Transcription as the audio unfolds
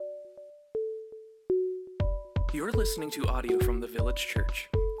You're listening to audio from the Village Church,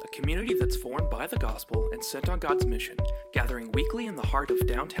 a community that's formed by the gospel and sent on God's mission, gathering weekly in the heart of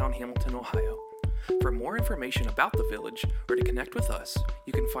downtown Hamilton, Ohio. For more information about the Village or to connect with us,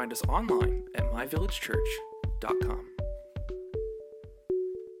 you can find us online at myvillagechurch.com.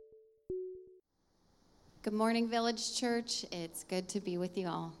 Good morning, Village Church. It's good to be with you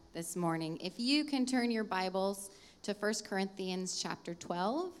all this morning. If you can turn your Bibles to 1 Corinthians chapter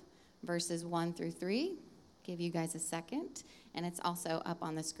 12, verses 1 through 3. Give you guys a second, and it's also up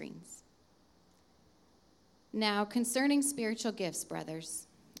on the screens. Now, concerning spiritual gifts, brothers,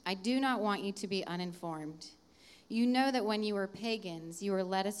 I do not want you to be uninformed. You know that when you were pagans, you were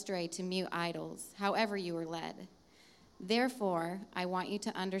led astray to mute idols, however you were led. Therefore, I want you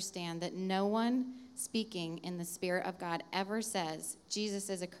to understand that no one speaking in the Spirit of God ever says, Jesus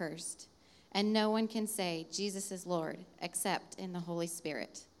is accursed, and no one can say, Jesus is Lord, except in the Holy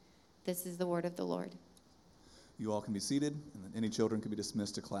Spirit. This is the word of the Lord. You all can be seated, and any children can be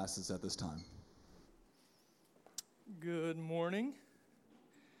dismissed to classes at this time. Good morning.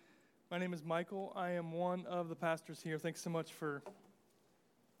 My name is Michael. I am one of the pastors here. Thanks so much for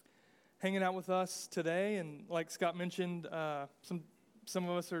hanging out with us today. And like Scott mentioned, some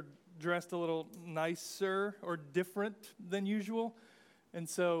of us are dressed a little nicer or different than usual. And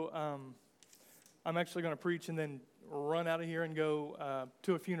so I'm actually going to preach and then run out of here and go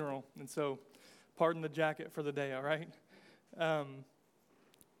to a funeral. And so pardon the jacket for the day, all right?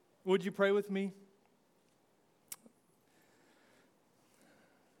 Would you pray with me?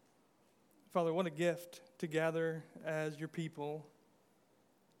 Father, what a gift to gather as your people,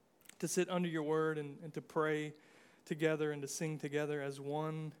 to sit under your word and to pray together and to sing together as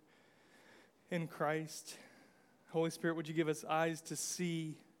one in Christ. Holy Spirit, would you give us eyes to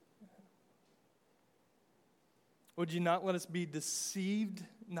see? Would you not let us be deceived,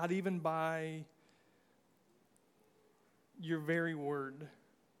 not even by your very word?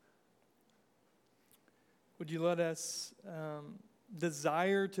 Would you let us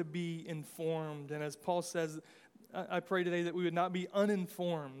desire to be informed? And as Paul says, I pray today that we would not be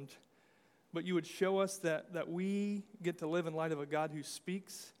uninformed, but you would show us that we get to live in light of a God who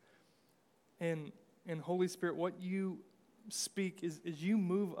speaks. And Holy Spirit, what you speak is you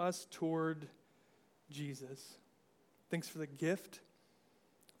move us toward Jesus. Thanks for the gift.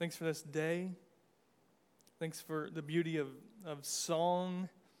 Thanks for this day. Thanks for the beauty of song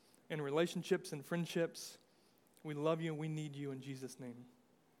and relationships and friendships. We love you and we need you in Jesus' name.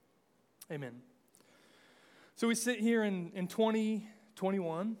 Amen. So we sit here in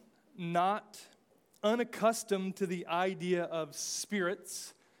 2021, not unaccustomed to the idea of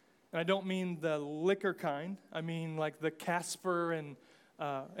spirits. And I don't mean the liquor kind. I mean like the Casper and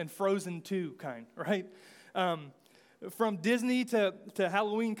Frozen 2 kind, right? From Disney to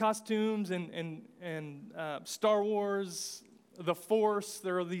Halloween costumes and Star Wars, the Force,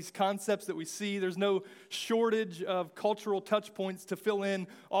 there are these concepts that we see. There's no shortage of cultural touch points to fill in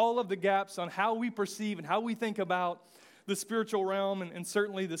all of the gaps on how we perceive and how we think about the spiritual realm and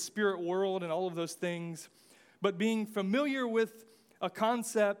certainly the spirit world and all of those things. But being familiar with a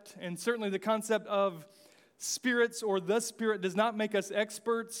concept, and certainly the concept of spirits or the Spirit, does not make us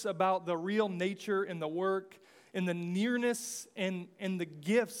experts about the real nature and the work and the nearness and the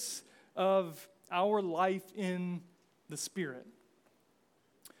gifts of our life in the Spirit.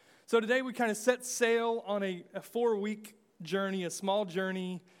 So today we kind of set sail on a 4-week journey, a small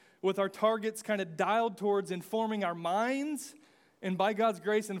journey, with our targets kind of dialed towards informing our minds and by God's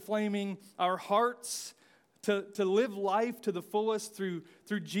grace inflaming our hearts to live life to the fullest through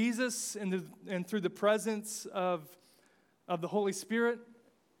Jesus and through the presence of the Holy Spirit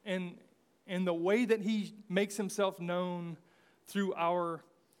and the way that He makes Himself known through our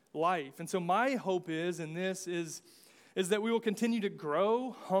life. And so my hope is that we will continue to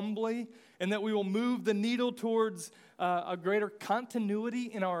grow humbly and that we will move the needle towards a greater continuity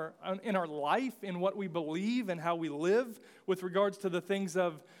in our life, in what we believe and how we live with regards to the things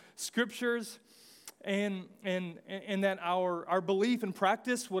of Scriptures, and that our belief and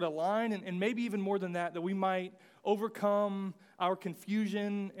practice would align, and maybe even more than that we might overcome our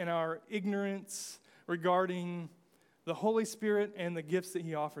confusion and our ignorance regarding the Holy Spirit and the gifts that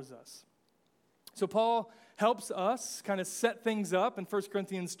He offers us. So Paul helps us kind of set things up in 1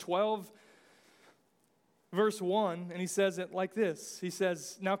 Corinthians 12, verse 1, and he says it like this. He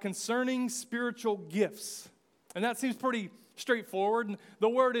says, now concerning spiritual gifts, and that seems pretty straightforward. The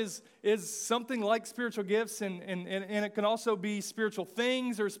word is something like spiritual gifts, and it can also be spiritual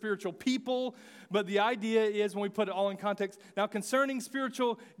things or spiritual people. But the idea is, when we put it all in context, now concerning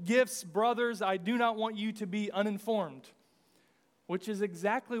spiritual gifts, brothers, I do not want you to be uninformed, which is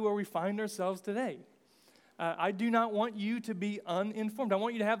exactly where we find ourselves today. I do not want you to be uninformed. I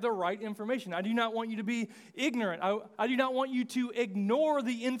want you to have the right information. I do not want you to be ignorant. I do not want you to ignore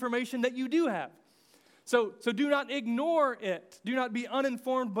the information that you do have. So do not ignore it. Do not be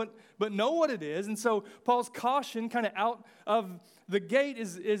uninformed, but know what it is. And so Paul's caution kind of out of the gate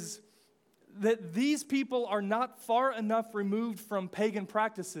is that these people are not far enough removed from pagan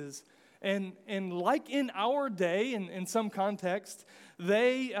practices. And like in our day, in some context,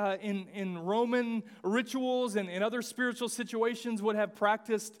 they, in Roman rituals and in other spiritual situations, would have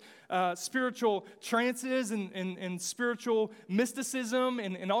practiced spiritual trances and spiritual mysticism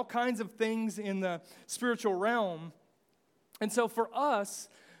and all kinds of things in the spiritual realm. And so for us,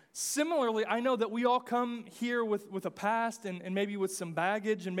 similarly, I know that we all come here with a past and maybe with some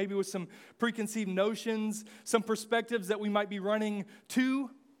baggage and maybe with some preconceived notions, some perspectives that we might be running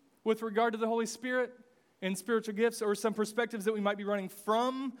to with regard to the Holy Spirit and spiritual gifts, or some perspectives that we might be running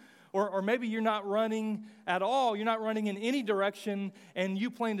from, or maybe you're not running at all, you're not running in any direction, and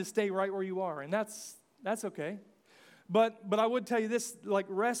you plan to stay right where you are, and that's okay. But I would tell you this, like,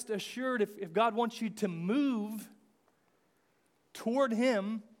 rest assured, if God wants you to move toward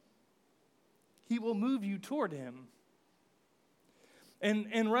Him, He will move you toward Him.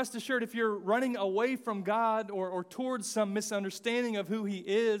 And rest assured, if you're running away from God or towards some misunderstanding of who He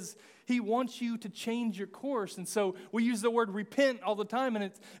is, He wants you to change your course. And so we use the word repent all the time,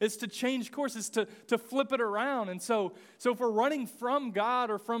 and it's to change course, it's to flip it around. And so if we're running from God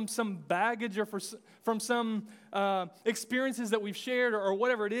or from some baggage or from some experiences that we've shared or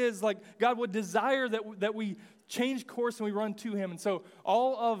whatever it is, like, God would desire that we change course and we run to Him. And so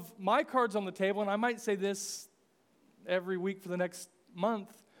all of my cards on the table, and I might say this every week for the next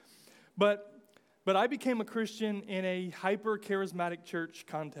month, but I became a Christian in a hyper-charismatic church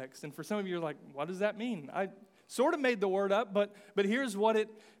context. And for some of you, you're like, what does that mean? I sort of made the word up, but here's what it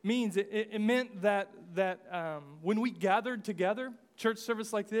means. It meant that when we gathered together, church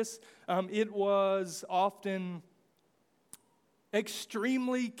service like this, it was often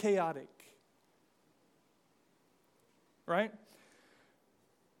extremely chaotic, right?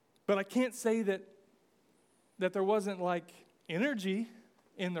 But I can't say that there wasn't, like, energy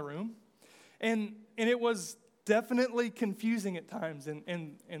in the room. And it was definitely confusing at times.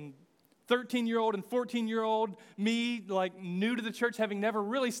 And 13-year-old and 14-year-old me, like, new to the church, having never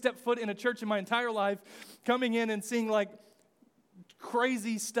really stepped foot in a church in my entire life, coming in and seeing, like,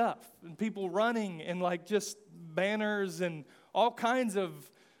 crazy stuff. And people running and, like, just banners and all kinds of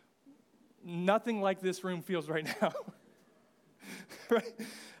nothing like this room feels right now. Right?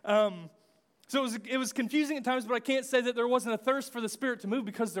 So it was confusing at times, but I can't say that there wasn't a thirst for the Spirit to move,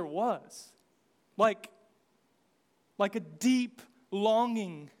 because there was. Like a deep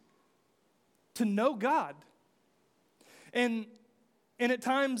longing to know God. And at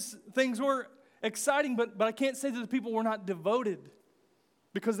times things were exciting, but I can't say that the people were not devoted,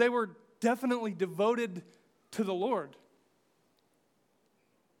 because they were definitely devoted to the Lord.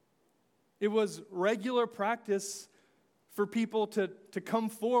 It was regular practice for people to come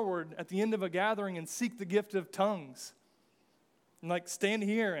forward at the end of a gathering and seek the gift of tongues. And, like, stand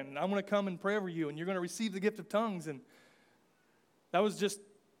here and I'm going to come and pray over you and you're going to receive the gift of tongues. And that was just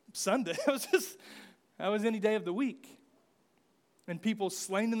Sunday. That was any day of the week. And people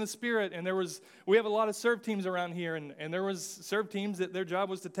slain in the Spirit. And we have a lot of serve teams around here. And there was serve teams that their job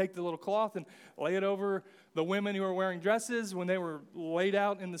was to take the little cloth and lay it over the women who were wearing dresses when they were laid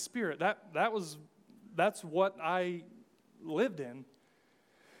out in the Spirit. That's what I lived in.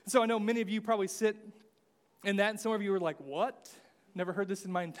 So I know many of you probably sit in that, and some of you were like, what? Never heard this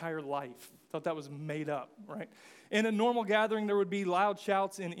in my entire life. Thought that was made up, right? In a normal gathering, there would be loud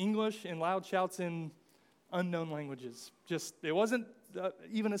shouts in English and loud shouts in unknown languages. It wasn't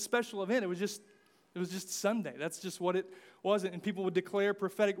even a special event. It was just Sunday. That's just what it was. And people would declare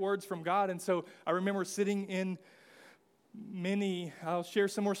prophetic words from God. And so I remember sitting in I'll share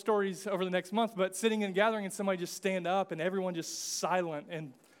some more stories over the next month, but sitting in a gathering and somebody just stand up and everyone just silent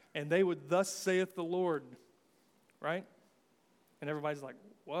and they would, thus saith the Lord, right? And everybody's like,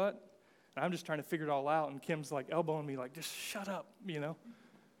 what? And I'm just trying to figure it all out, and Kim's like elbowing me like, just shut up, you know?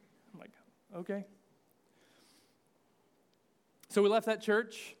 I'm like, okay. So we left that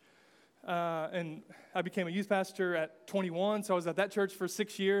church, and I became a youth pastor at 21, so I was at that church for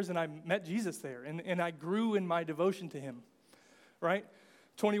 6 years, and I met Jesus there, and I grew in my devotion to Him, right?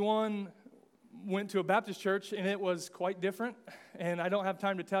 21, went to a Baptist church, and it was quite different, and I don't have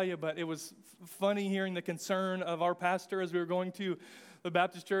time to tell you, but it was funny hearing the concern of our pastor as we were going to the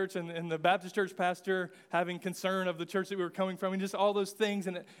Baptist church, and the Baptist church pastor having concern of the church that we were coming from, and just all those things,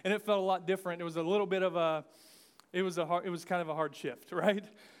 and it felt a lot different. It was a little bit of it was kind of a hard shift, right?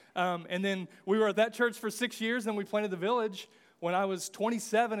 And then we were at that church for 6 years, and we planted the Village when I was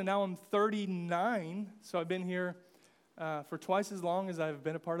 27, and now I'm 39. So I've been here for twice as long as I've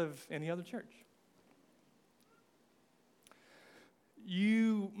been a part of any other church.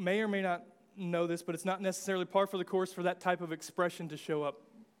 You may or may not know this, but it's not necessarily par for the course for that type of expression to show up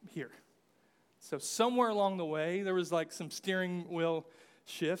here. So somewhere along the way, there was like some steering wheel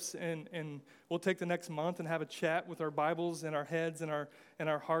shifts, and we'll take the next month and have a chat with our Bibles and our heads and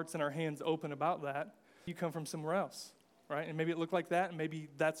our hearts and our hands open about that. You come from somewhere else, right? And maybe it looked like that, and maybe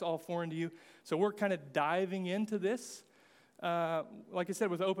that's all foreign to you. So we're kind of diving into this, like I said,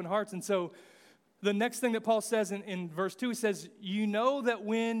 with open hearts. And so the next thing that Paul says in verse 2, he says, you know that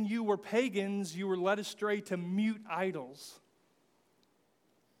when you were pagans, you were led astray to mute idols.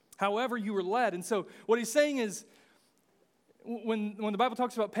 However you were led. And so what he's saying is, when the Bible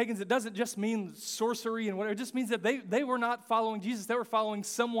talks about pagans, it doesn't just mean sorcery and whatever. It just means that they were not following Jesus. They were following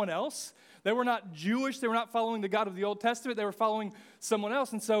someone else. They were not Jewish. They were not following the God of the Old Testament. They were following someone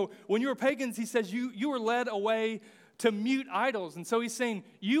else. And so when you were pagans, he says, you were led away to mute idols. And so he's saying,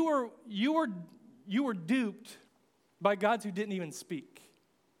 you were duped by gods who didn't even speak.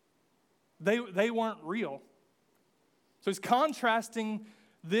 They weren't real. So he's contrasting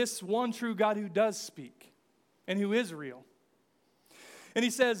this one true God who does speak and who is real. And he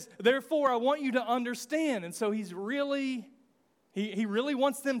says, therefore, I want you to understand. And so he really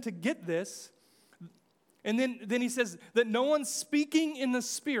wants them to get this. And then he says that no one speaking in the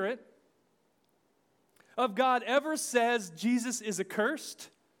Spirit of God ever says Jesus is accursed.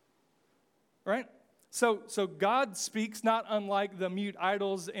 Right? So God speaks, not unlike the mute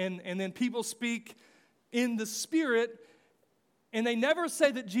idols, and then people speak in the Spirit, and they never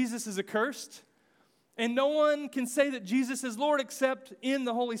say that Jesus is accursed. And no one can say that Jesus is Lord except in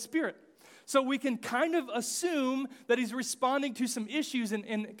the Holy Spirit. So we can kind of assume that he's responding to some issues, and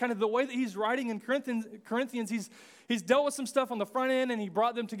kind of the way that he's writing in Corinthians, he's dealt with some stuff on the front end, and he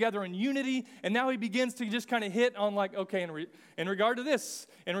brought them together in unity, and now he begins to just kind of hit on like, okay, in regard to this,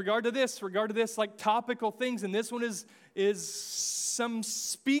 like topical things, and this one is some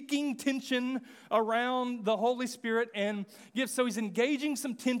speaking tension around the Holy Spirit and gifts. So he's engaging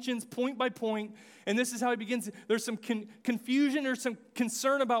some tensions point by point, and this is how he begins. There's some confusion or some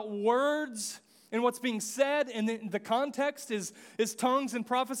concern about words and what's being said, and the context is tongues and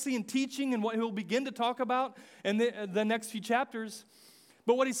prophecy and teaching and what he'll begin to talk about in the next few chapters.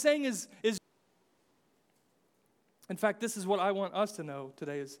 But what he's saying is in fact, this is what I want us to know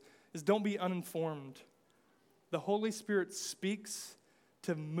today is don't be uninformed. The Holy Spirit speaks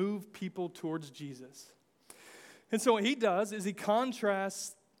to move people towards Jesus. And so what he does is he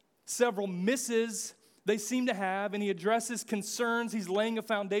contrasts several misses they seem to have, and he addresses concerns. He's laying a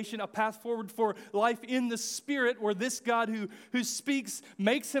foundation, a path forward for life in the Spirit, where this God who speaks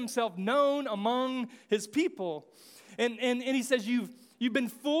makes himself known among his people. And he says, You've been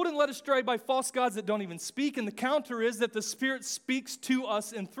fooled and led astray by false gods that don't even speak. And the counter is that the Spirit speaks to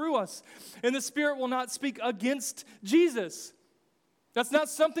us and through us. And the Spirit will not speak against Jesus. That's not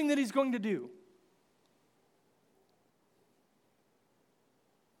something that he's going to do.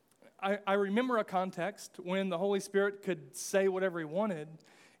 I remember a context when the Holy Spirit could say whatever he wanted,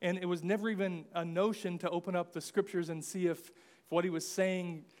 and it was never even a notion to open up the Scriptures and see if what he was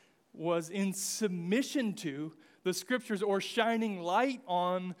saying was in submission to the Scriptures or shining light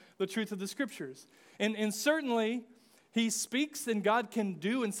on the truth of the Scriptures. And certainly, he speaks and God can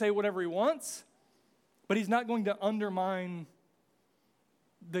do and say whatever he wants, but he's not going to undermine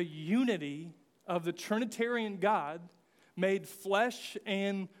the unity of the Trinitarian God made flesh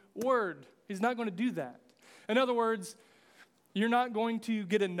and word. He's not going to do that. In other words, you're not going to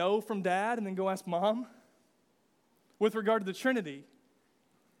get a no from dad and then go ask mom with regard to the Trinity.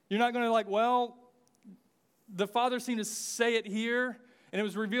 You're not going to well, the Father seemed to say it here, and it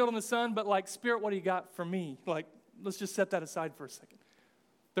was revealed in the Son, but Spirit, what do you got for me? Let's just set that aside for a second.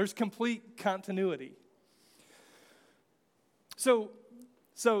 There's complete continuity. So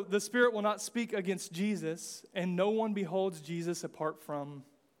the Spirit will not speak against Jesus, and no one beholds Jesus apart from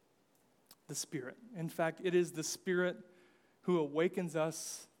the Spirit. In fact, it is the Spirit who awakens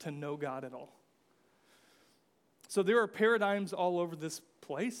us to know God at all. So there are paradigms all over this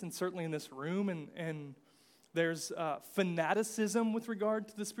place, and certainly in this room, and there's fanaticism with regard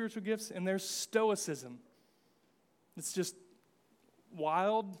to the spiritual gifts, and there's stoicism. It's just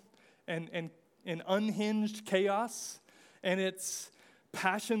wild and unhinged chaos, and it's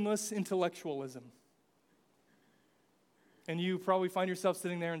passionless intellectualism. And you probably find yourself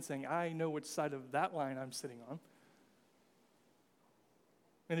sitting there and saying, I know which side of that line I'm sitting on.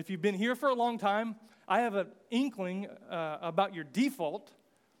 And if you've been here for a long time, I have an inkling about your default.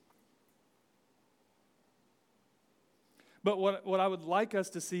 But what I would like us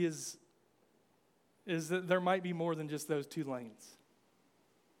to see is that there might be more than just those two lanes.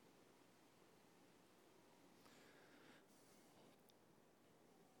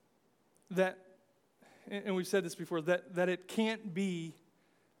 That, and we've said this before, that it can't be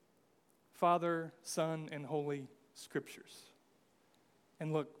Father, Son, and Holy Scriptures.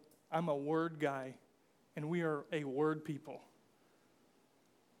 And look, I'm a word guy, and we are a word people.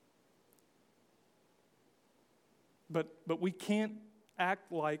 But we can't act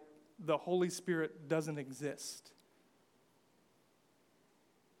like the Holy Spirit doesn't exist.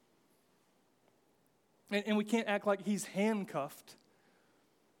 And we can't act like he's handcuffed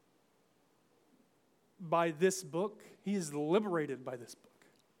by this book. He is liberated by this book.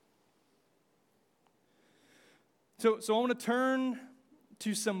 So I want to turn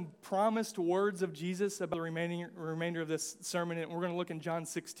to some promised words of Jesus about the remainder of this sermon, and we're going to look in John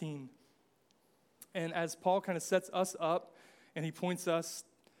 16. And as Paul kind of sets us up and he points us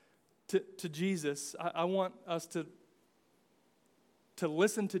to Jesus, I want us to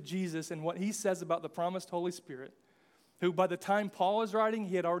listen to Jesus and what he says about the promised Holy Spirit, who by the time Paul is writing,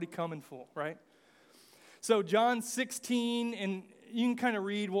 he had already come in full, right? So John 16, and you can kind of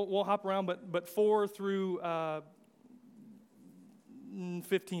read, we'll hop around, but 4 through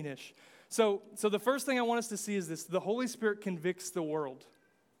 15-ish. So the first thing I want us to see is this: the Holy Spirit convicts the world.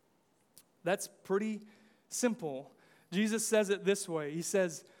 That's pretty simple. Jesus says it this way. He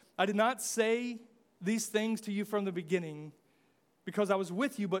says, I did not say these things to you from the beginning because I was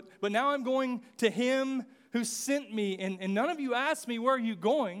with you, but now I'm going to him who sent me, and none of you asked me, where are you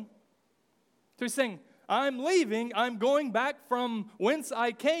going? So he's saying, I'm leaving, I'm going back from whence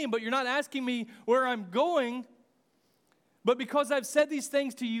I came, but you're not asking me where I'm going. But because I've said these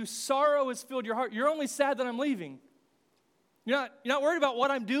things to you, sorrow has filled your heart. You're only sad that I'm leaving. You're not worried about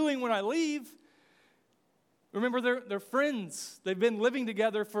what I'm doing when I leave. Remember, they're friends. They've been living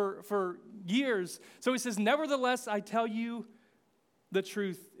together for years. So he says, nevertheless, I tell you the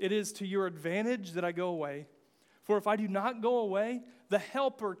truth. It is to your advantage that I go away. For if I do not go away, the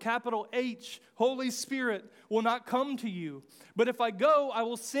Helper, capital H, Holy Spirit, will not come to you. But if I go, I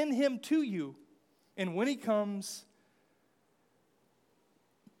will send him to you. And when he comes,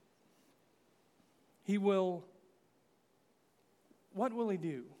 he will... What will he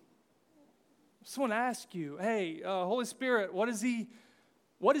do? Someone ask you, hey, Holy Spirit, what does he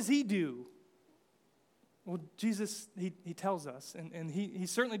do? Well, Jesus, he tells us, and he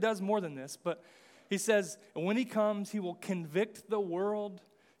certainly does more than this, but he says, when he comes, he will convict the world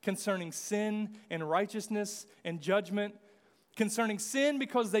concerning sin and righteousness and judgment. Concerning sin,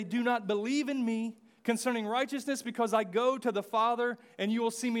 because they do not believe in me. Concerning righteousness, because I go to the Father, and you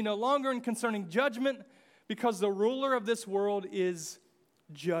will see me no longer. And concerning judgment, because the ruler of this world is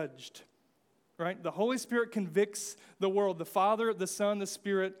judged, right? The Holy Spirit convicts the world. The Father, the Son, the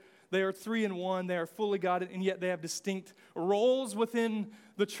Spirit, they are three in one. They are fully God, and yet they have distinct roles within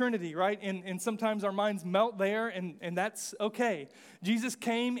the Trinity, right? And sometimes our minds melt there, and that's okay. Jesus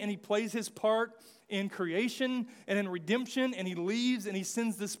came, and he plays his part in creation and in redemption, and he leaves, and he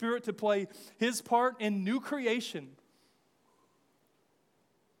sends the Spirit to play his part in new creation.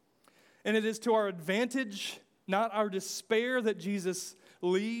 And it is to our advantage, not our despair, that Jesus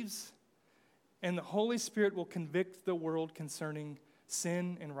leaves. And the Holy Spirit will convict the world concerning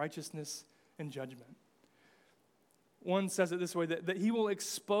sin and righteousness and judgment. One says it this way, that he will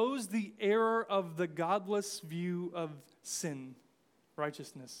expose the error of the godless view of sin,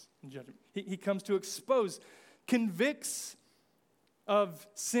 righteousness, and judgment. He comes to expose, convicts of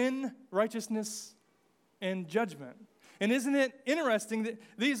sin, righteousness, and judgment. And isn't it interesting that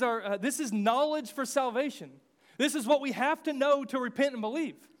this is knowledge for salvation? This is what we have to know to repent and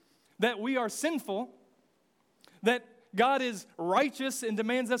believe. That we are sinful, that God is righteous and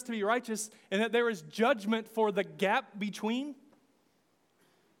demands us to be righteous, and that there is judgment for the gap between.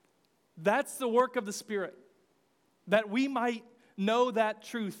 That's the work of the Spirit. That we might know that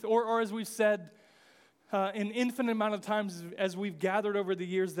truth. Or as we've said an infinite amount of times as we've gathered over the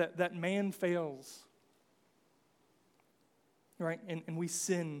years, that man fails. Right? And we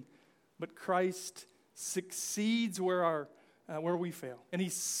sin, but Christ succeeds where we fail. And he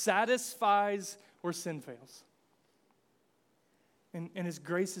satisfies where sin fails. And his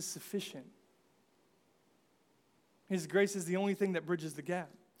grace is sufficient. His grace is the only thing that bridges the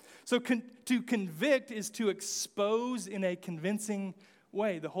gap. So to convict is to expose in a convincing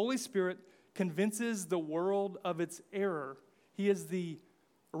way. The Holy Spirit convinces the world of its error. He is the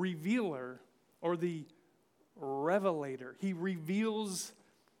revealer or the revelator. He reveals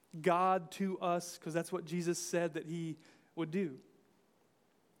God to us because that's what Jesus said that he would do.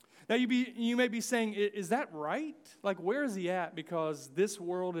 Now you may be saying, is that right? Like, where is he at? Because this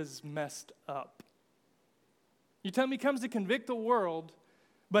world is messed up. You tell me he comes to convict the world,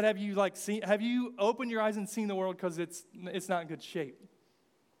 but have you opened your eyes and seen the world because it's not in good shape?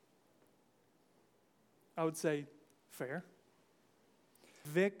 I would say, fair.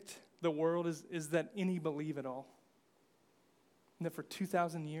 Convict the world is that any believe at all. And that for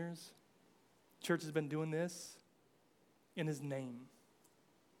 2,000 years, the church has been doing this in his name.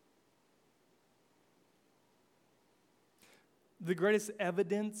 The greatest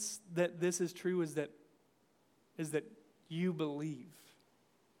evidence that this is true is that you believe.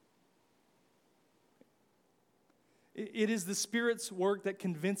 It is the Spirit's work that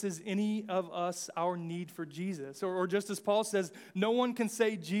convinces any of us our need for Jesus. Or just as Paul says, no one can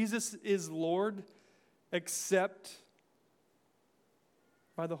say Jesus is Lord except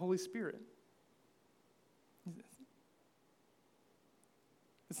by the Holy Spirit.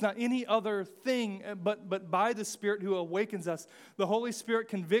 It's not any other thing, but by the Spirit who awakens us. The Holy Spirit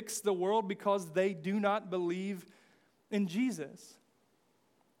convicts the world because they do not believe in Jesus.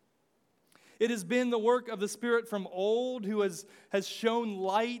 It has been the work of the Spirit from old who has shown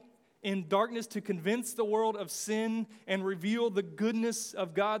light in darkness to convince the world of sin and reveal the goodness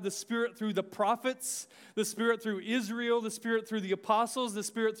of God. The Spirit through the prophets, the Spirit through Israel, the Spirit through the apostles, the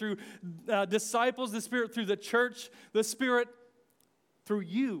Spirit through disciples, the Spirit through the church, the Spirit through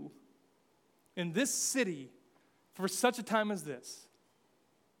you in this city for such a time as this.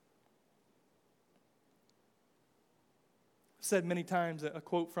 I've said many times a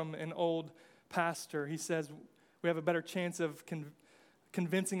quote from an old pastor. He says, we have a better chance of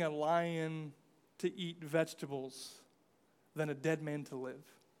convincing a lion to eat vegetables than a dead man to live.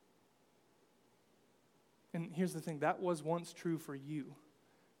 And here's the thing, that was once true for you,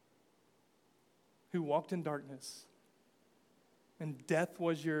 who walked in darkness, and death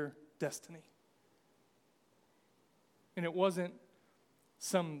was your destiny. And it wasn't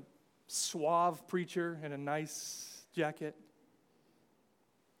some suave preacher in a nice jacket.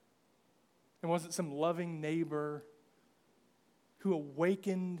 It wasn't some loving neighbor who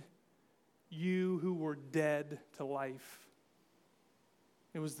awakened you who were dead to life.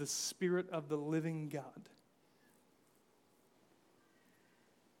 It was the Spirit of the living God.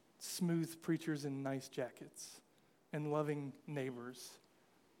 Smooth preachers in nice jackets and loving neighbors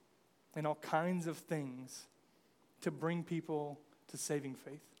and all kinds of things to bring people to saving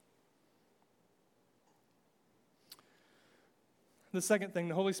faith. The second thing,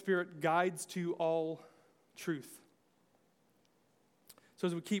 the Holy Spirit guides to all truth. So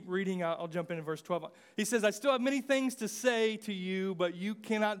as we keep reading, I'll jump into verse 12. He says, I still have many things to say to you, but you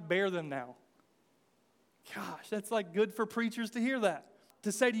cannot bear them now. Gosh, that's like good for preachers to hear that.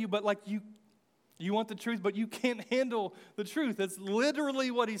 To say to you, but like you want the truth, but you can't handle the truth. That's literally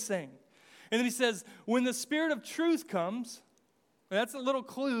what he's saying. And then he says, when the Spirit of truth comes, that's a little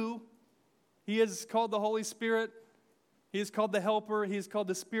clue. He is called the Holy Spirit. He is called the Helper. He is called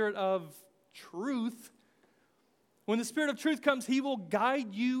the Spirit of truth. When the Spirit of truth comes, he will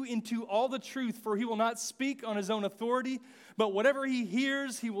guide you into all the truth, for he will not speak on his own authority, but whatever he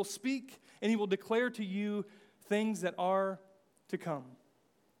hears, he will speak, and he will declare to you things that are to come.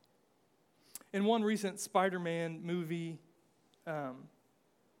 In one recent Spider-Man movie,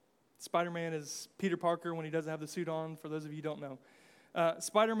 Spider-Man is Peter Parker when he doesn't have the suit on, for those of you who don't know.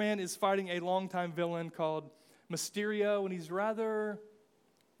 Spider-Man is fighting a longtime villain called Mysterio, and he's rather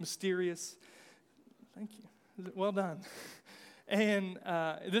mysterious. Thank you. Well done. And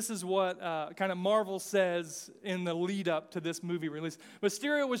this is what kind of Marvel says in the lead up to this movie release.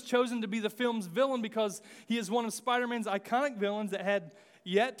 Mysterio was chosen to be the film's villain because he is one of Spider-Man's iconic villains that had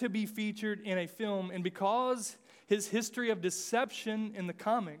yet to be featured in a film, and because his history of deception in the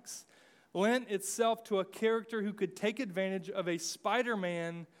comics lent itself to a character who could take advantage of a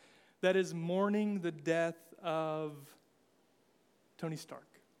Spider-Man that is mourning the death of Tony Stark,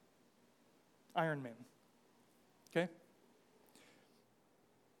 Iron Man. Okay?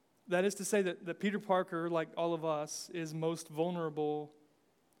 That is to say that Peter Parker, like all of us, is most vulnerable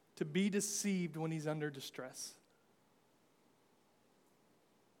to be deceived when he's under distress.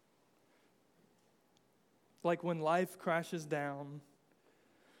 Like when life crashes down,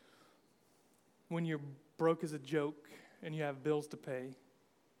 when you're broke as a joke and you have bills to pay,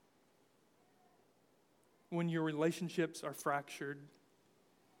 when your relationships are fractured,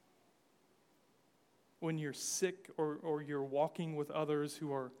 when you're sick or you're walking with others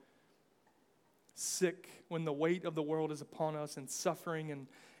who are sick, when the weight of the world is upon us and suffering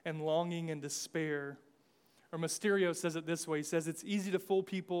and longing and despair. Or Mysterio says it this way. He says it's easy to fool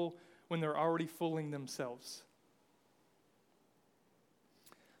people when they're already fooling themselves.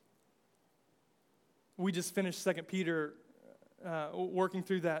 we just finished 2 Peter, working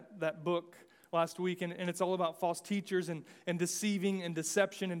through that book last week, and it's all about false teachers and deceiving and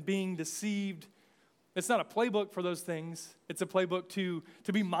deception and being deceived. It's not a playbook for those things. It's a playbook to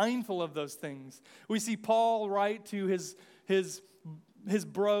be mindful of those things. We see Paul write to his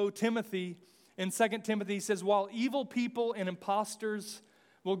bro Timothy in 2 Timothy. He says, while evil people and imposters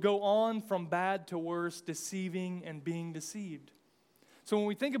will go on from bad to worse, deceiving and being deceived. So when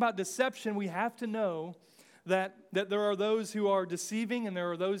we think about deception, we have to know that there are those who are deceiving and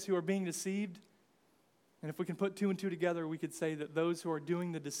there are those who are being deceived. And if we can put 2 and 2 together, we could say that those who are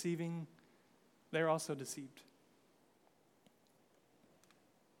doing the deceiving, they're also deceived.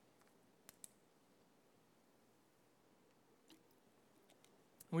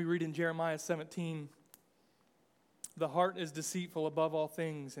 We read in Jeremiah 17, the heart is deceitful above all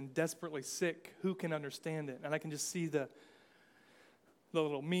things and desperately sick. Who can understand it? And I can just see the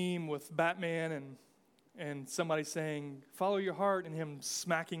little meme with Batman and somebody saying, follow your heart, and him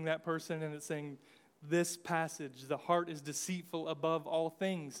smacking that person, and it's saying, this passage, the heart is deceitful above all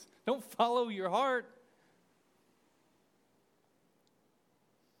things. Don't follow your heart.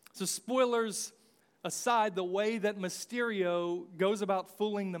 So spoilers aside, the way that Mysterio goes about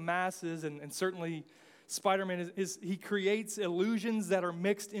fooling the masses, and certainly Spider-Man, he creates illusions that are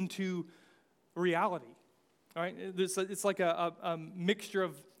mixed into reality. All right? It's like a mixture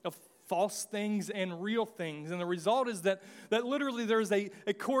of false things and real things. And the result is that literally there's a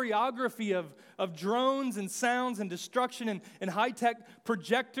choreography of drones and sounds and destruction and high-tech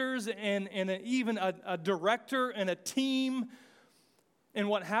projectors and even a director and a team. And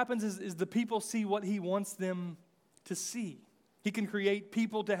what happens is the people see what he wants them to see. He can create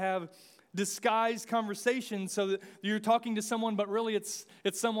people to have disguised conversations so that you're talking to someone, but really it's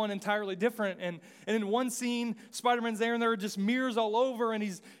someone entirely different. And in one scene, Spider-Man's there, and there are just mirrors all over, and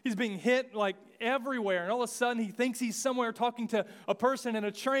he's being hit like everywhere. And all of a sudden, he thinks he's somewhere talking to a person, and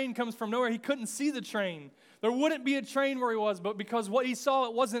a train comes from nowhere. He couldn't see the train. There wouldn't be a train where he was, but because what he saw,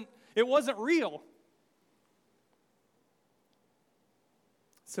 it wasn't real.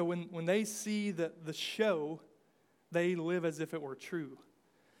 So when they see the show, they live as if it were true.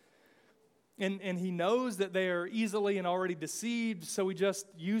 And he knows that they are easily and already deceived, so he just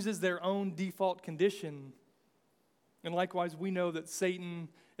uses their own default condition. And likewise, we know that Satan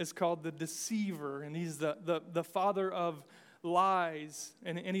is called the deceiver, and he's the father of lies,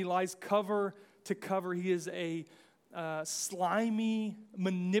 and he lies cover to cover. He is a slimy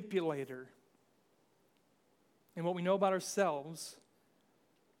manipulator. And what we know about ourselves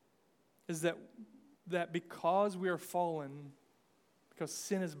is that because we are fallen, because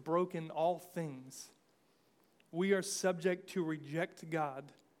sin has broken all things, we are subject to reject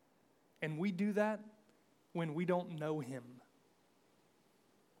God. And we do that when we don't know Him.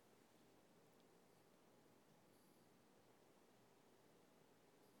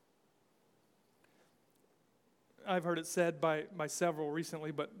 I've heard it said by several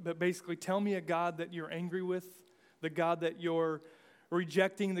recently, but basically, tell me a God that you're angry with, the God that you're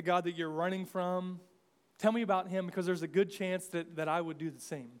rejecting, the God that you're running from. Tell me about Him, because there's a good chance that I would do the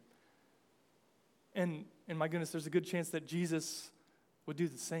same. And my goodness, there's a good chance that Jesus would do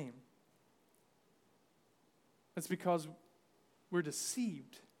the same. That's because we're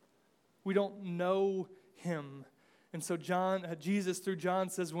deceived. We don't know Him. And so Jesus through John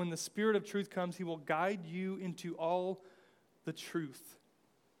says, when the Spirit of truth comes, He will guide you into all the truth.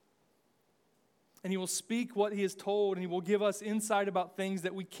 And He will speak what He has told, and He will give us insight about things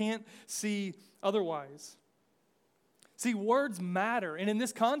that we can't see otherwise. See, words matter. And in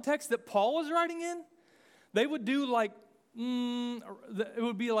this context that Paul was writing in, they would do it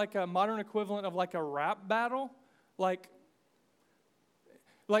would be like a modern equivalent of like a rap battle. Like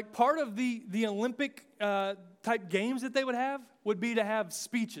part of the Olympic type games that they would have would be to have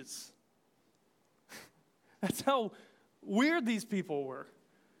speeches. That's how weird these people were.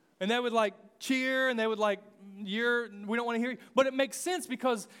 And they would cheer, and they would we don't want to hear you. But it makes sense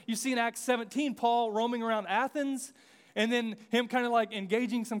because you see in Acts 17, Paul roaming around Athens, and then him kind of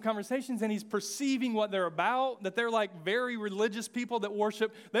engaging some conversations, and he's perceiving what they're about, that they're very religious people that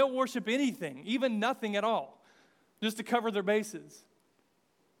they'll worship anything, even nothing at all, just to cover their bases.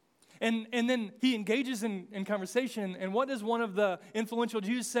 And then he engages in conversation, and what does one of the influential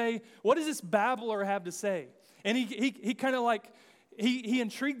Jews say? What does this babbler have to say? And he kind of He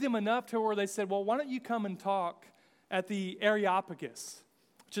intrigued them enough to where they said, well, why don't you come and talk at the Areopagus,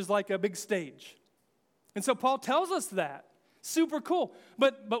 which is like a big stage. And so Paul tells us that. Super cool.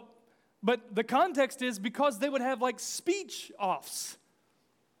 But the context is because they would have speech offs,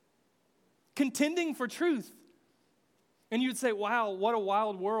 contending for truth. And you'd say, wow, what a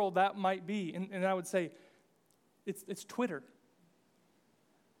wild world that might be. And I would say, it's Twitter.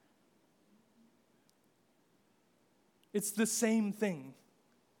 It's the same thing.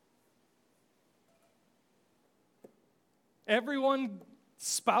 Everyone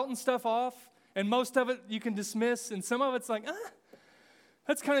spouting stuff off, and most of it you can dismiss, and some of it's like,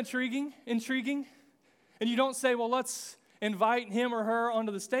 that's kind of intriguing. And you don't say, well, let's invite him or her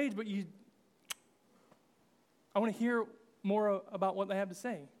onto the stage, but I want to hear more about what they have to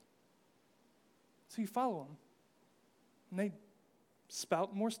say. So you follow them, and they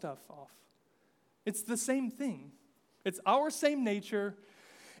spout more stuff off. It's the same thing. It's our same nature,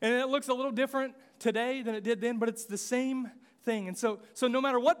 and it looks a little different today than it did then, but it's the same thing. And so no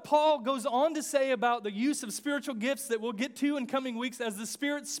matter what Paul goes on to say about the use of spiritual gifts that we'll get to in coming weeks, as the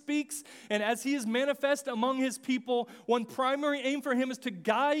Spirit speaks and as he is manifest among his people, one primary aim for him is to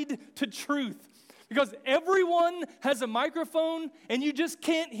guide to truth. Because everyone has a microphone and you just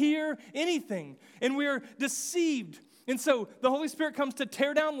can't hear anything. And we're deceived. And so the Holy Spirit comes to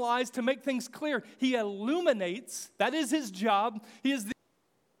tear down lies, to make things clear. He illuminates. That is his job.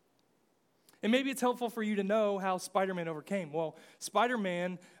 And maybe it's helpful for you to know how Spider-Man overcame. Well,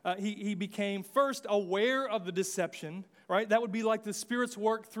 Spider-Man, he became first aware of the deception, right? That would be like the Spirit's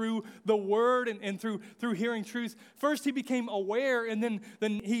work through the Word and through hearing truth. First, he became aware, and then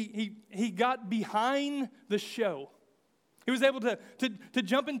he got behind the show. He was able to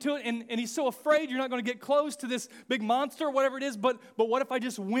jump into it, and he's so afraid you're not going to get close to this big monster or whatever it is, but what if I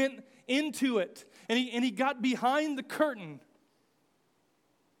just went into it? And he got behind the curtain.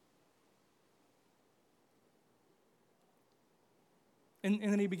 And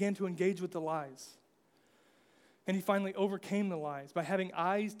then he began to engage with the lies. And he finally overcame the lies by having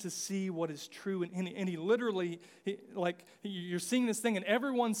eyes to see what is true. And he literally, you're seeing this thing, and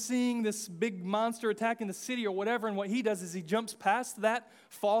everyone's seeing this big monster attacking the city or whatever. And what he does is he jumps past that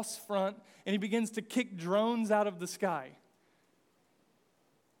false front, and he begins to kick drones out of the sky.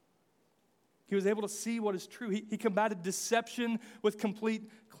 He was able to see what is true. He combated deception with complete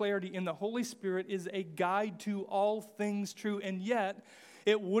clarity. And the Holy Spirit is a guide to all things true. And yet,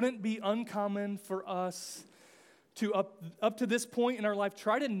 it wouldn't be uncommon for us to, up to this point in our life,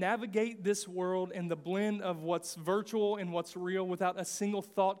 try to navigate this world and the blend of what's virtual and what's real without a single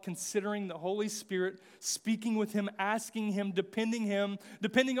thought, considering the Holy Spirit, speaking with him, asking him, depending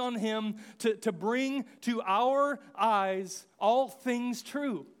on him to bring to our eyes all things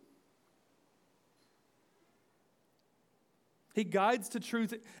true. He guides to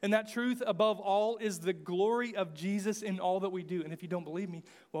truth, and that truth above all is the glory of Jesus in all that we do. And if you don't believe me,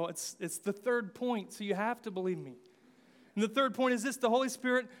 well, it's the third point, so you have to believe me. And the third point is this: the Holy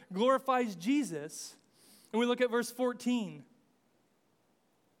Spirit glorifies Jesus. And we look at verse 14.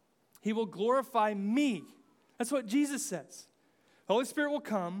 He will glorify me. That's what Jesus says. The Holy Spirit will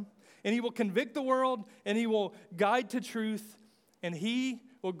come, and he will convict the world, and he will guide to truth, and he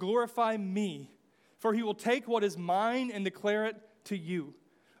will glorify me. For he will take what is mine and declare it to you.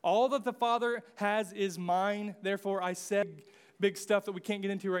 All that the Father has is mine. Therefore, I said big stuff that we can't get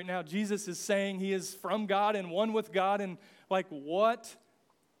into right now. Jesus is saying he is from God and one with God. And like, what?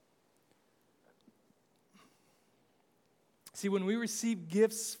 See, when we receive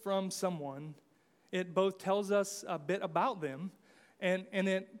gifts from someone, it both tells us a bit about them, and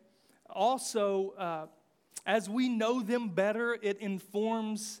it also, as we know them better, it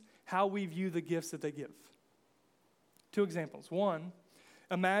informs how we view the gifts that they give. Two examples. One,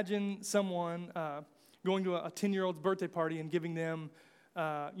 imagine someone going to a 10-year-old's birthday party and giving them,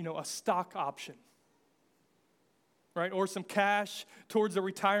 a stock option, right? Or some cash towards a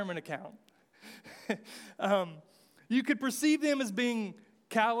retirement account. You could perceive them as being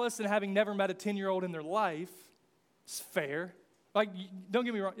callous and having never met a 10-year-old in their life. It's fair. Like, don't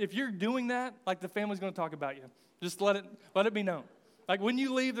get me wrong. If you're doing that, like, the family's going to talk about you. Just let it be known. Like, when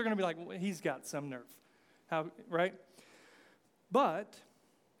you leave, they're going to be like, well, he's got some nerve. Right? But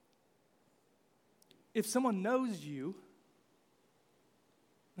if someone knows you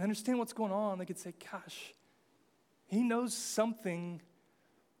and understand what's going on, they could say, gosh, he knows something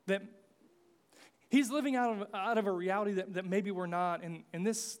that he's living out of a reality that maybe we're not. And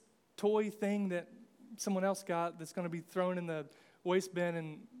this toy thing that someone else got that's going to be thrown in the waste bin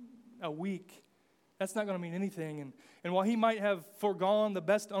in a week, that's not going to mean anything. And while he might have foregone the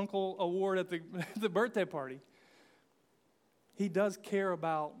best uncle award at the birthday party, he does care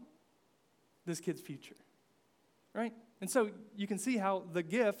about this kid's future, right? And so you can see how the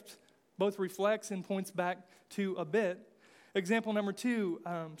gift both reflects and points back to a bit. Example number 2,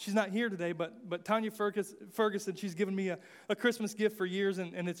 she's not here today, but Tanya Ferguson, she's given me a Christmas gift for years,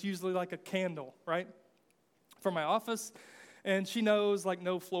 and it's usually like a candle, right? for my office. And she knows like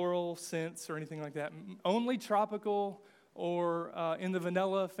no floral scents or anything like that. Only tropical or in the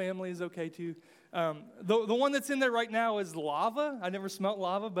vanilla family is okay too. The one that's in there right now is lava. I never smelled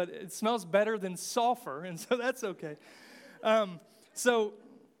lava, but it smells better than sulfur, and so that's okay. So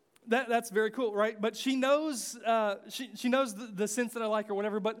that's very cool, right? But she knows she knows the scents that I like or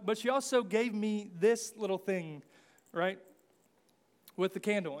whatever. But she also gave me this little thing, right, with the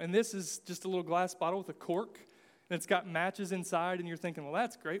candle. And this is just a little glass bottle with a cork, and it's got matches inside. And you're thinking, well,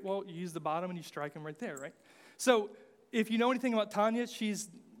 that's great. Well, you use the bottom and you strike them right there, right? So if you know anything about Tanya, she's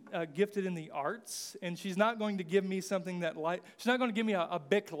gifted in the arts, and she's not going to give me something that she's not going to give me a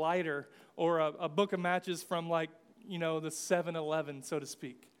Bic lighter or a book of matches from like, the 7-Eleven, so to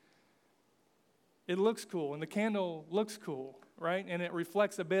speak. It looks cool, and the candle looks cool, right? And it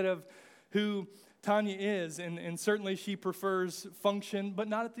reflects a bit of who Tanya is, and certainly she prefers function, but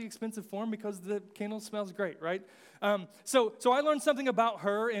not at the expense of form, because the candle smells great, right? So I learned something about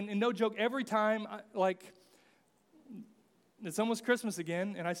her, and no joke, every time, it's almost Christmas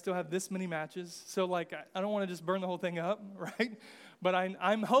again, and I still have this many matches, so I don't want to just burn the whole thing up, right? But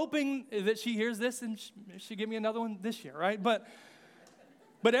I'm hoping that she hears this, and she'll give me another one this year, right?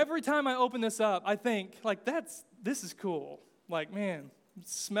 But every time I open this up, I think, this is cool. Man, it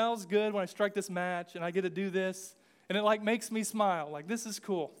smells good when I strike this match, and I get to do this, and it, makes me smile. This is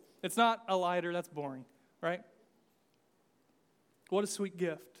cool. It's not a lighter. That's boring, right? What a sweet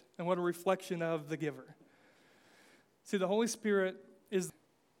gift, and what a reflection of the giver. See, the Holy Spirit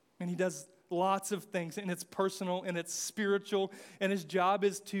and He does lots of things, and it's personal, and it's spiritual, and His job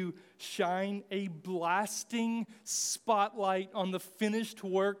is to shine a blasting spotlight on the finished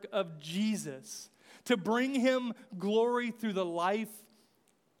work of Jesus, to bring Him glory through the life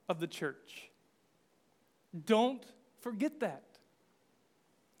of the church. Don't forget that.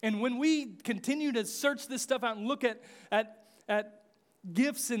 And when we continue to search this stuff out and look at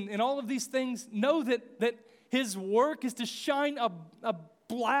gifts and all of these things, know that His work is to shine a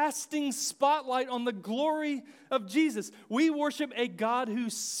blasting spotlight on the glory of Jesus. We worship a God who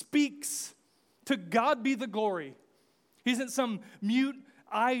speaks. To God be the glory. He isn't some mute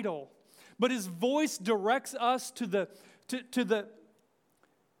idol, but His voice directs us to the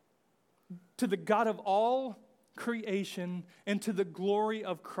God of all creation and to the glory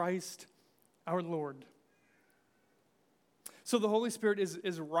of Christ our Lord. So the Holy Spirit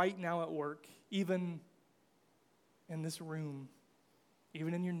is right now at work, even in this room,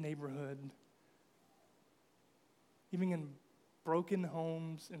 even in your neighborhood, even in broken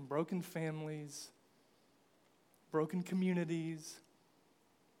homes and broken families, broken communities,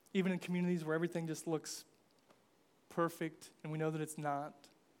 even in communities where everything just looks perfect and we know that it's not.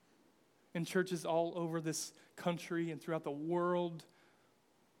 In churches all over this country and throughout the world,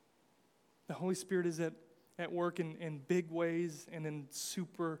 the Holy Spirit is at work in big ways and in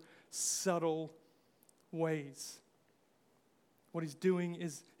super subtle ways. What He's doing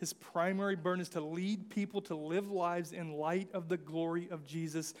is His primary burden is to lead people to live lives in light of the glory of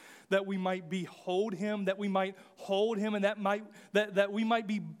Jesus, that we might behold Him, that we might hold Him, and that we might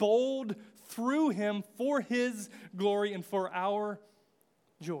be bold through Him for His glory and for our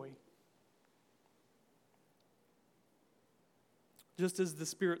joy. Just as the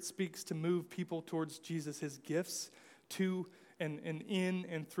Spirit speaks to move people towards Jesus, His gifts to and in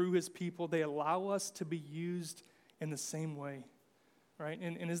and through His people, they allow us to be used in the same way. Right?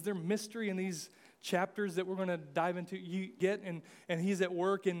 And is there mystery in these chapters that we're going to dive into? You get, and He's at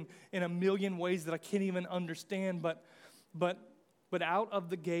work in a million ways that I can't even understand. But out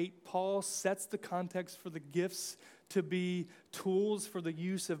of the gate, Paul sets the context for the gifts to be tools for the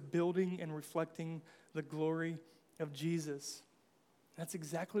use of building and reflecting the glory of Jesus. That's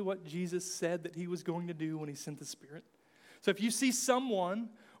exactly what Jesus said that He was going to do when He sent the Spirit. So if you see someone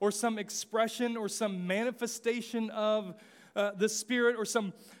or some expression or some manifestation of the Spirit or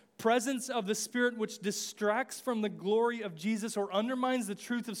some presence of the Spirit which distracts from the glory of Jesus or undermines the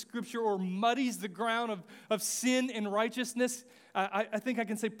truth of Scripture or muddies the ground of sin and righteousness, I think I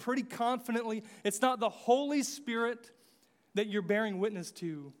can say pretty confidently it's not the Holy Spirit that you're bearing witness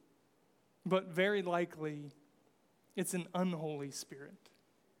to, but very likely it's an unholy spirit.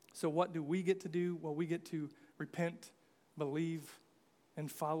 So what do we get to do? Well, we get to repent, believe,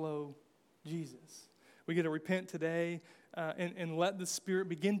 and follow Jesus. We get to repent today and let the Spirit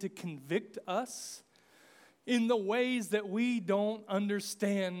begin to convict us in the ways that we don't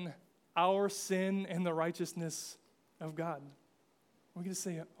understand our sin and the righteousness of God. We're going to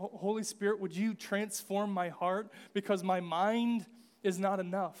say, Holy Spirit, would you transform my heart because my mind is not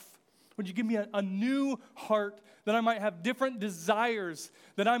enough? Would you give me a new heart, that I might have different desires,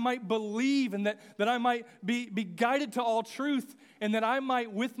 that I might believe, and that I might be guided to all truth, and that I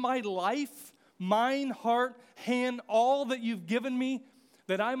might, with my life, mind, heart, hand, all that you've given me,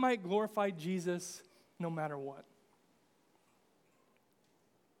 that I might glorify Jesus no matter what.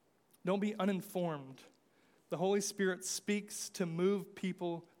 Don't be uninformed. The Holy Spirit speaks to move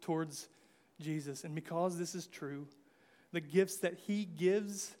people towards Jesus. And because this is true, the gifts that he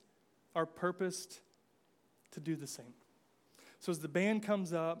gives are purposed to do the same. So as the band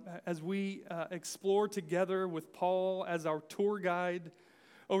comes up, as we explore together with Paul as our tour guide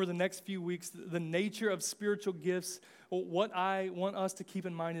over the next few weeks, the nature of spiritual gifts, what I want us to keep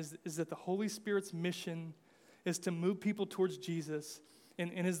in mind is that the Holy Spirit's mission is to move people towards Jesus.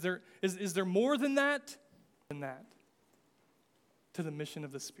 And is there more than that? To the mission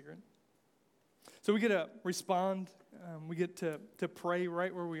of the Spirit. So we get to respond. We get to pray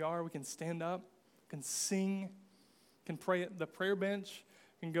right where we are. We can stand up, can sing, can pray at the prayer bench,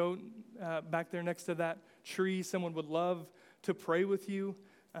 can go back there next to that tree. Someone would love to pray with you.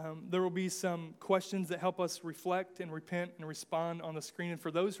 There will be some questions that help us reflect and repent and respond on the screen. And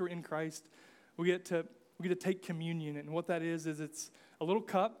for those who are in Christ, we get to take communion. And what that is it's a little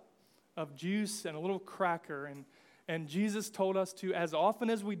cup of juice and a little cracker. And Jesus told us to, as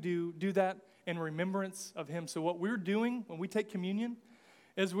often as we do that in remembrance of him. So what we're doing when we take communion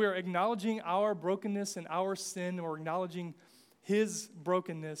is we're acknowledging our brokenness and our sin, and we're acknowledging his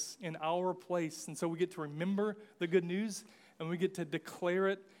brokenness in our place. And so we get to remember the good news, and we get to declare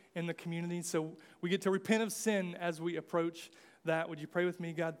it in the community. So we get to repent of sin as we approach that. Would you pray with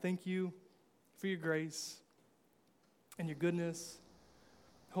me? God, thank you for your grace and your goodness.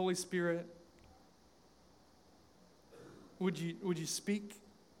 Holy Spirit, would you speak?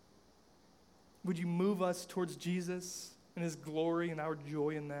 Would you move us towards Jesus and his glory and our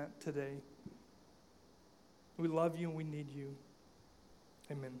joy in that today? We love you and we need you.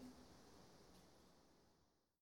 Amen.